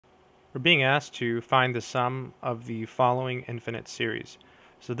We're being asked to find the sum of the following infinite series.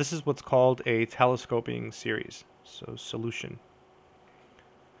 So this is what's called a telescoping series. So solution.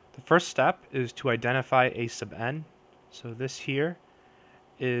 The first step is to identify a sub n. So this here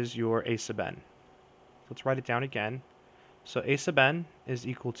is your a sub n. Let's write it down again. So a sub n is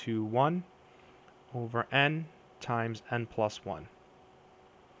equal to 1 over n times n plus 1.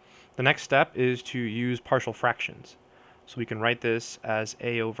 The next step is to use partial fractions. So we can write this as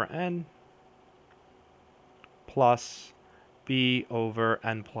a over n plus b over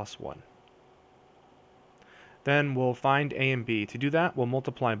n plus 1. Then we'll find a and b. To do that, we'll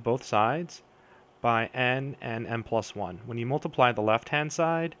multiply both sides by n and n plus 1. When you multiply the left-hand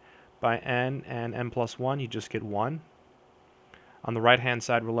side by n and n plus 1, you just get 1. On the right-hand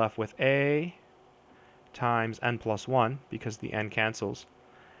side, we're left with a times n plus 1 because the n cancels.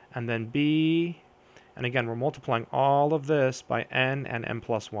 And then b, and again, we're multiplying all of this by n and n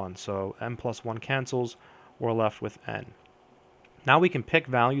plus 1. So n plus 1 cancels, we're left with n. Now we can pick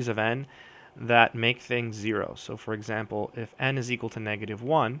values of n that make things 0. So for example, if n is equal to negative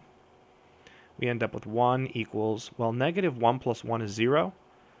 1, we end up with 1 equals, well, negative 1 plus 1 is 0.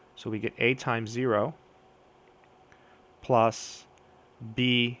 So we get a times 0 plus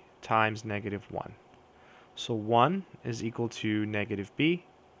b times negative 1. So 1 is equal to negative b.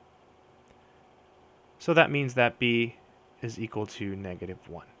 So that means that b is equal to negative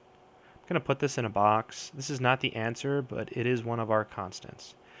 1. I'm going to put this in a box. This is not the answer, but it is one of our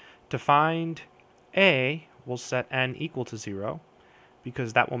constants. To find a, we'll set n equal to 0,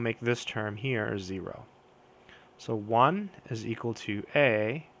 because that will make this term here 0. So 1 is equal to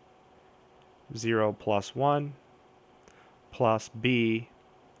a, 0 plus 1, plus b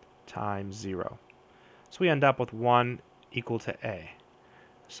times 0. So we end up with 1 equal to a.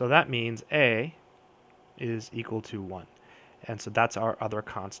 So that means a is equal to 1. And so that's our other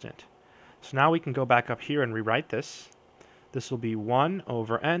constant. So now we can go back up here and rewrite this. This will be 1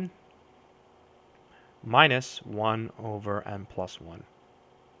 over n minus 1 over n plus 1.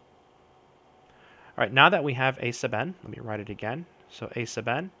 All right, now that we have a sub n, let me write it again. So a sub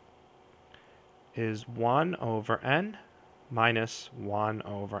n is 1 over n minus 1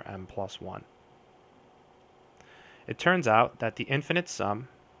 over n plus 1. It turns out that the infinite sum,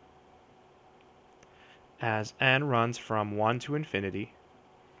 as n runs from 1 to infinity,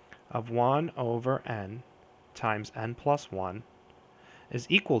 of 1 over n times n plus 1 is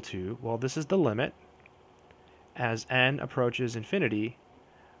equal to, well, this is the limit, as n approaches infinity,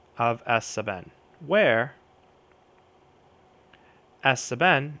 of s sub n, where s sub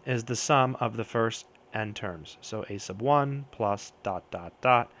n is the sum of the first n terms. So a sub 1 plus dot dot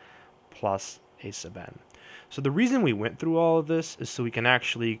dot plus a sub n. So the reason we went through all of this is so we can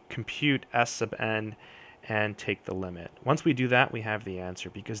actually compute s sub n and take the limit. Once we do that, we have the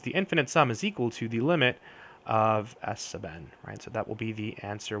answer, because the infinite sum is equal to the limit of s sub n, right? So that will be the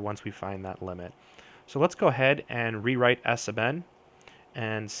answer once we find that limit. So let's go ahead and rewrite s sub n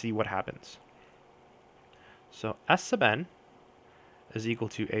and see what happens. So s sub n is equal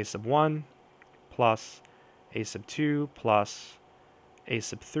to a sub 1 plus a sub 2 plus a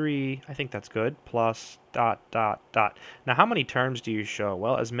sub 3, I think that's good, plus dot dot dot. Now how many terms do you show?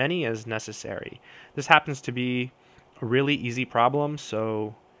 Well, as many as necessary. This happens to be a really easy problem,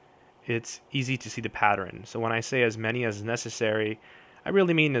 so it's easy to see the pattern. So when I say as many as necessary, I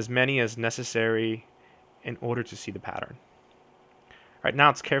really mean as many as necessary in order to see the pattern. All right, now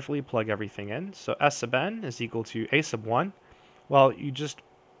let's carefully plug everything in. So s sub n is equal to a sub 1. Well, you just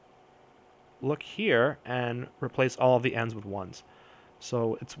look here and replace all of the n's with 1's.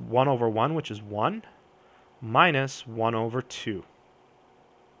 So it's 1 over 1, which is 1, minus 1 over 2,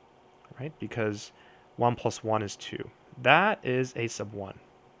 right? Because 1 plus 1 is 2. That is a sub 1.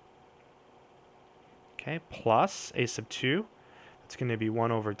 Okay, plus a sub 2. That's going to be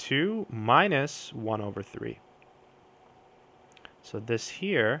 1 over 2 minus 1 over 3. So this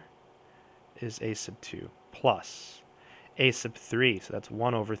here is a sub 2 plus a sub 3. So that's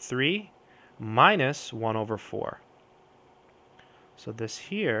 1 over 3 minus 1 over 4. So this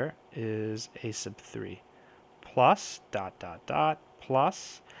here is a sub 3 plus dot dot dot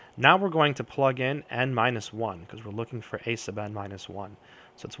plus. Now we're going to plug in n minus 1 because we're looking for a sub n minus 1.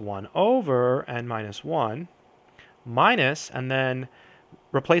 So it's 1 over n minus 1 minus, and then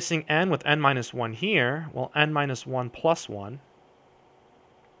replacing n with n minus 1 here, well, n minus 1 plus 1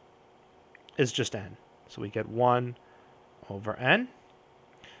 is just n. So we get 1 over n.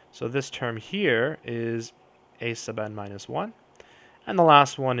 So this term here is a sub n minus 1. And the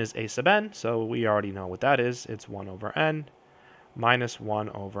last one is a sub n, so we already know what that is. It's 1 over n minus 1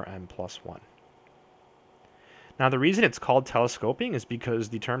 over n plus 1. Now the reason it's called telescoping is because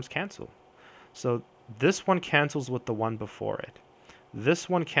the terms cancel. So this one cancels with the one before it. This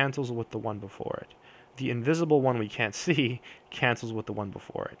one cancels with the one before it. The invisible one we can't see cancels with the one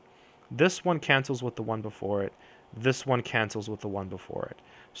before it. This one cancels with the one before it. This one cancels with the one before it.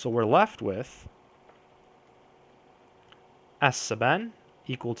 So we're left with S sub n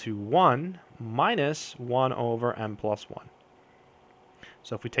equal to 1 minus 1 over n plus 1.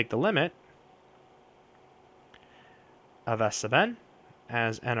 So if we take the limit of S sub n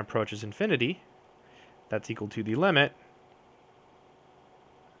as n approaches infinity, that's equal to the limit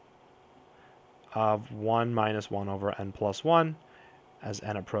of 1 minus 1 over n plus 1 as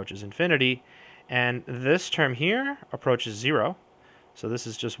n approaches infinity. And this term here approaches 0. So this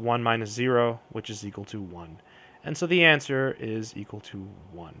is just 1 minus 0, which is equal to 1. And so the answer is equal to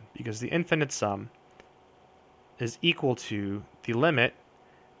 1, because the infinite sum is equal to the limit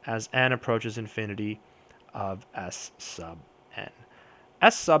as n approaches infinity of S sub n.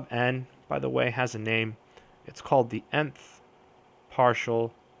 S sub n, by the way, has a name. It's called the nth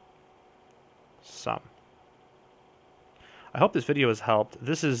partial sum. I hope this video has helped.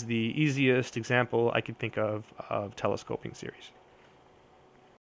 This is the easiest example I could think of telescoping series.